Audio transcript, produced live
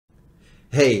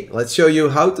Hey, let's show you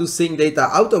how to sync data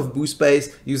out of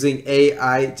Boost.space using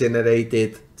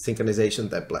AI-generated synchronization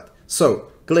template.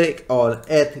 So click on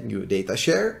Add New Data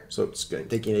Share. So it's going to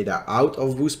take data out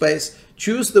of Boost.space.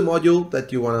 Choose the module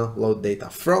that you want to load data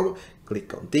from. Click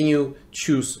Continue.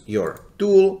 Choose your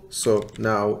tool. So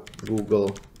now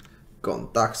Google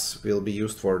Contacts will be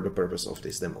used for the purpose of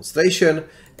this demonstration.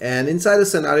 And inside the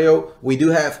scenario, we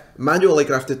do have manually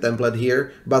crafted template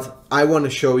here, but I want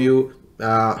to show you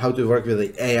how to work with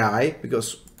the AI,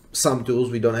 because some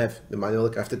tools we don't have the manually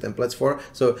crafted templates for.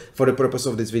 So for the purpose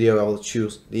of this video, I will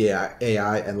choose the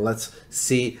AI and let's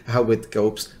see how it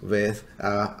copes with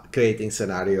creating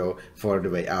scenario for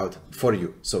the way out for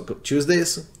you. So choose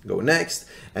this, go next.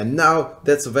 And now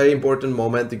that's a very important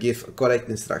moment to give correct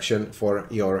instruction for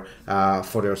your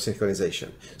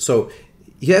synchronization. So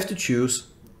you have to choose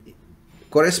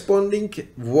corresponding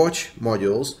watch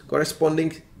modules,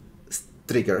 corresponding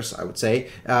triggers, I would say,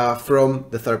 from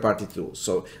the third-party tools.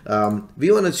 So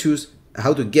we want to choose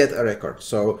how to get a record.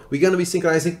 So we're going to be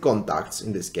synchronizing contacts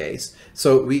in this case.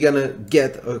 So we're going to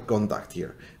get a contact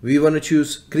here. We want to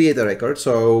choose create a record.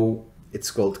 So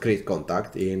it's called create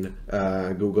contact in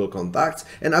Google Contacts,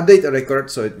 and update a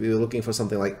record. So we're looking for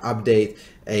something like update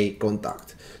a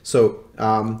contact. So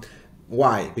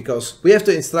why? Because we have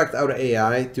to instruct our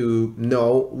AI to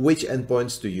know which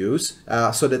endpoints to use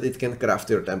so that it can craft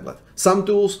your template. Some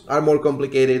tools are more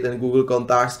complicated than Google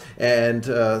Contacts, and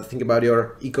think about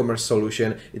your e-commerce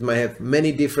solution. It might have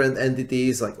many different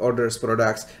entities like orders,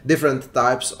 products, different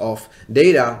types of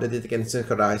data that it can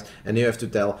synchronize, and you have to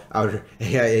tell our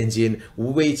AI engine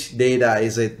which data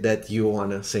is it that you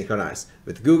want to synchronize.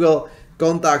 With Google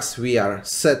Contacts, we are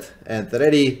set and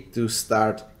ready to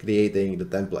start creating the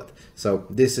template. So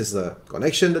this is the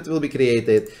connection that will be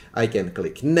created. I can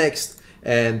click next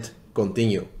and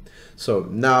continue. So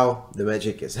now the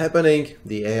magic is happening.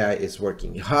 The AI is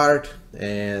working hard,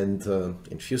 and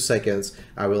in a few seconds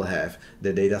I will have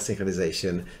the data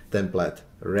synchronization template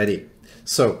ready.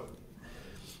 So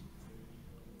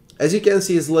as you can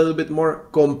see, it's a little bit more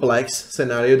complex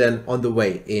scenario than on the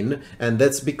way in, and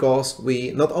that's because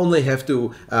we not only have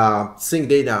to sync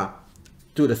data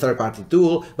to the third-party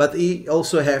tool, but we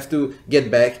also have to get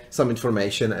back some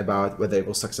information about whether it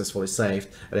was successfully saved,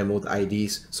 remote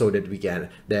IDs, so that we can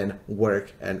then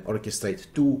work and orchestrate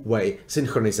two-way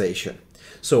synchronization.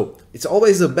 So it's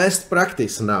always the best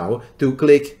practice now to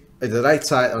click at the right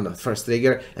side on the first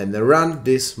trigger and run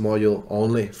this module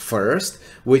only first,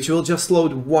 which will just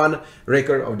load one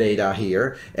record of data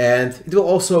here, and it will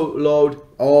also load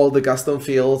all the custom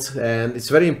fields. And it's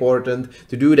very important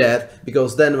to do that,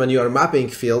 because then when you are mapping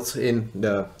fields in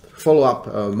the follow-up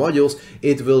modules,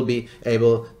 it will be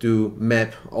able to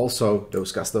map also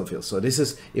those custom fields. So this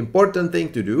is important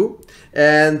thing to do,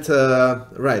 and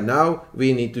right now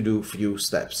we need to do few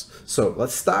steps. So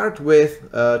let's start with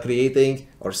creating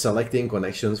or selecting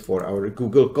connections for our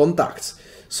Google Contacts.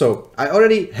 So I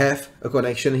already have a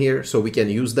connection here, so we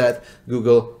can use that.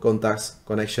 Google Contacts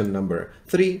connection number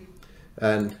 3,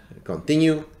 and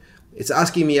continue. It's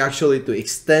asking me actually to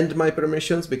extend my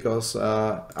permissions, because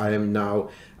I am now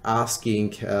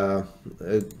asking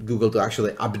Google to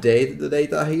actually update the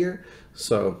data here.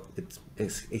 So it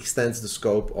extends the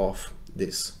scope of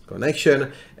this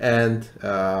connection, and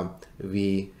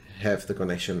we have the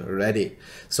connection ready.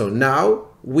 So now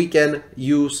we can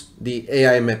use the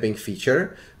AI mapping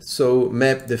feature, so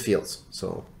map the fields.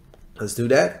 So let's do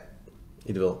that.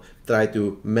 It will try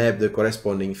to map the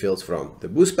corresponding fields from the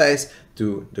Boost.space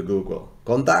to the Google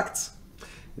Contacts.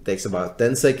 It takes about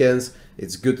 10 seconds.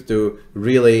 It's good to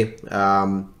really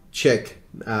check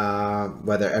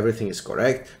whether everything is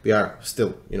correct. We are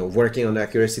still, working on the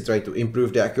accuracy, trying to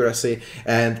improve the accuracy.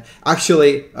 And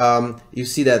actually, you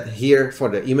see that here for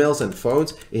the emails and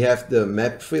phones, you have the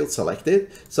map field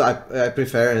selected. So I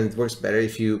prefer, and it works better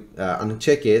if you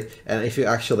uncheck it, and if you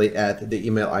actually add the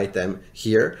email item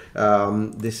here.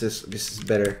 This is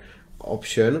better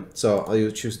option. So I'll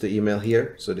choose the email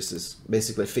here. So this is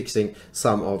basically fixing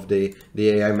some of the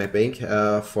AI mapping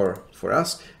for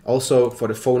us. Also for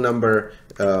the phone number,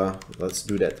 let's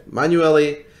do that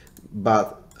manually,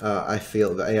 but I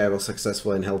feel the AI was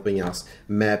successful in helping us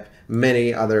map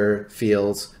many other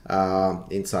fields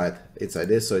inside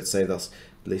this. So it saved us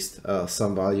at least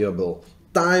some valuable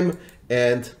time,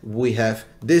 and we have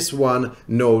this one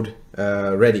node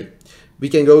ready. We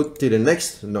can go to the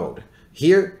next node.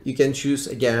 Here you can choose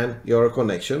again your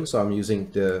connection. So I'm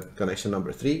using the connection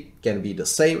number 3, can be the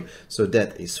same, so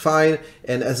that is fine.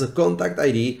 And as a contact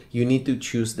ID, you need to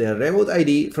choose the remote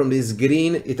ID from this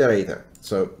green iterator.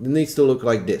 So it needs to look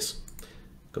like this.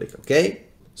 Click OK.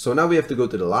 So now we have to go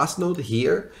to the last node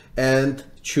here and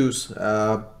choose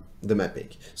the mapping.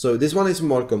 So this one is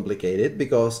more complicated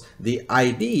because the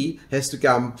ID has to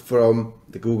come from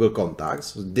the Google contacts,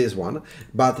 so this one,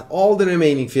 but all the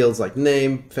remaining fields like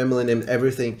name, family name,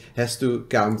 everything has to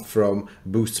come from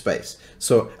Boost.space.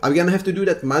 So I'm gonna have to do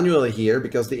that manually here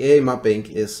because the AI mapping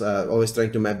is always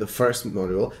trying to map the first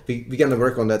module. We're gonna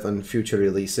work on that on future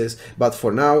releases, but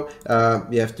for now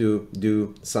we have to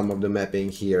do some of the mapping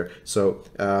here. So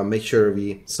make sure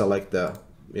we select the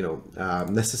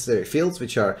necessary fields,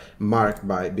 which are marked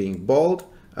by being bold.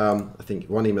 I think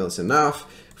one email is enough.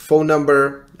 Phone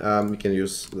number, you can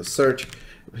use the search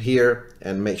here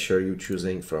and make sure you're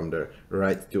choosing from the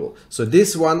right tool. So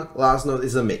this one, last node,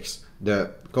 is a mix.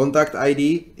 The contact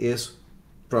ID is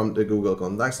from the Google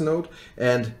Contacts node,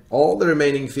 and all the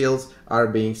remaining fields are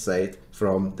being saved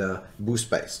from the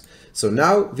Boost.space. So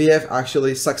now we have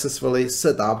actually successfully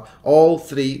set up all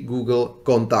 3 Google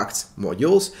Contacts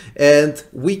modules, and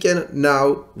we can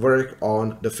now work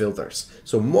on the filters.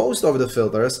 So most of the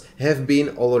filters have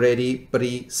been already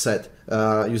preset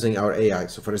using our AI.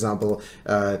 So for example,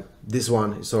 this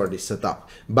one is already set up,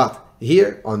 but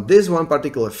here on this one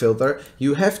particular filter,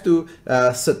 you have to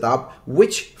set up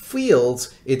which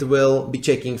fields it will be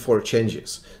checking for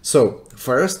changes. So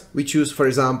first we choose, for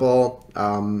example,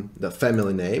 the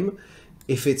family name.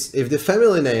 If the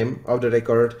family name of the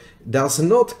record is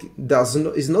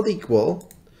not equal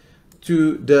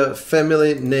to the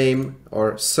family name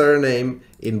or surname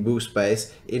in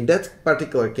Boost.space, in that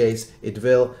particular case, it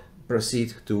will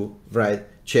proceed to write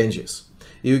changes.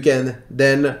 You can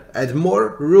then add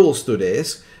more rules to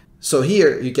this. So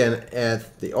here you can add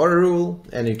the order rule,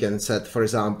 and you can set, for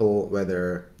example,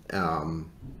 whether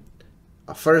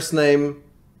a first name,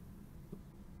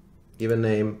 given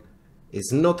name,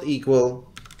 is not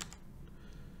equal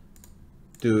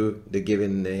to the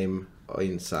given name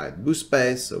inside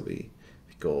Boost.space. So we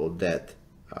call that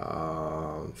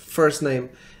first name,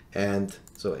 and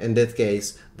so in that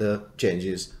case the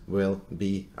changes will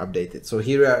be updated. So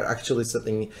here we are actually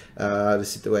setting the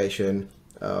situation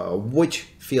which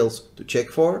fields to check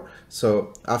for.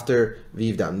 So after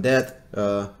we've done that,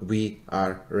 we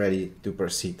are ready to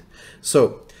proceed.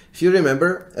 So if you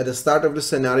remember, at the start of the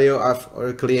scenario,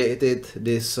 I've created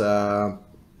this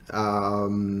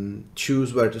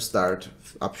choose where to start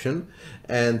option,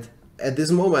 and at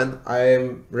this moment I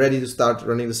am ready to start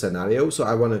running the scenario. So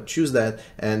I want to choose that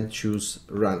and choose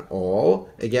run all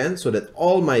again, so that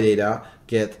all my data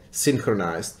get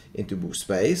synchronized into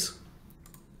Boost.space.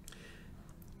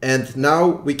 And now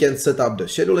we can set up the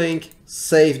scheduling,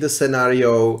 save the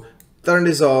scenario, turn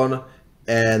this on,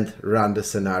 and run the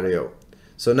scenario.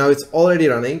 So now it's already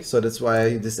running, so that's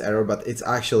why this error, but it's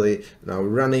actually now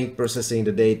running, processing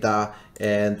the data,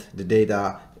 and the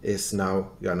data is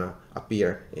now gonna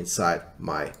appear inside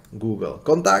my Google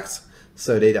Contacts.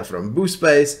 So data from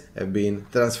Boost.space have been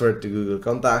transferred to Google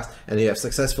Contacts, and you have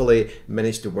successfully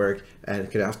managed to work and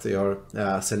craft your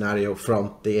scenario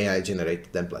from the AI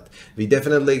generated template. We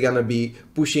definitely gonna be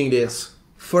pushing this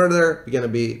further. We're gonna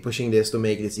be pushing this to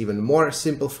make this even more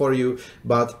simple for you,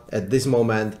 but at this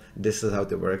moment, this is how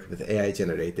to work with AI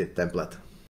generated template.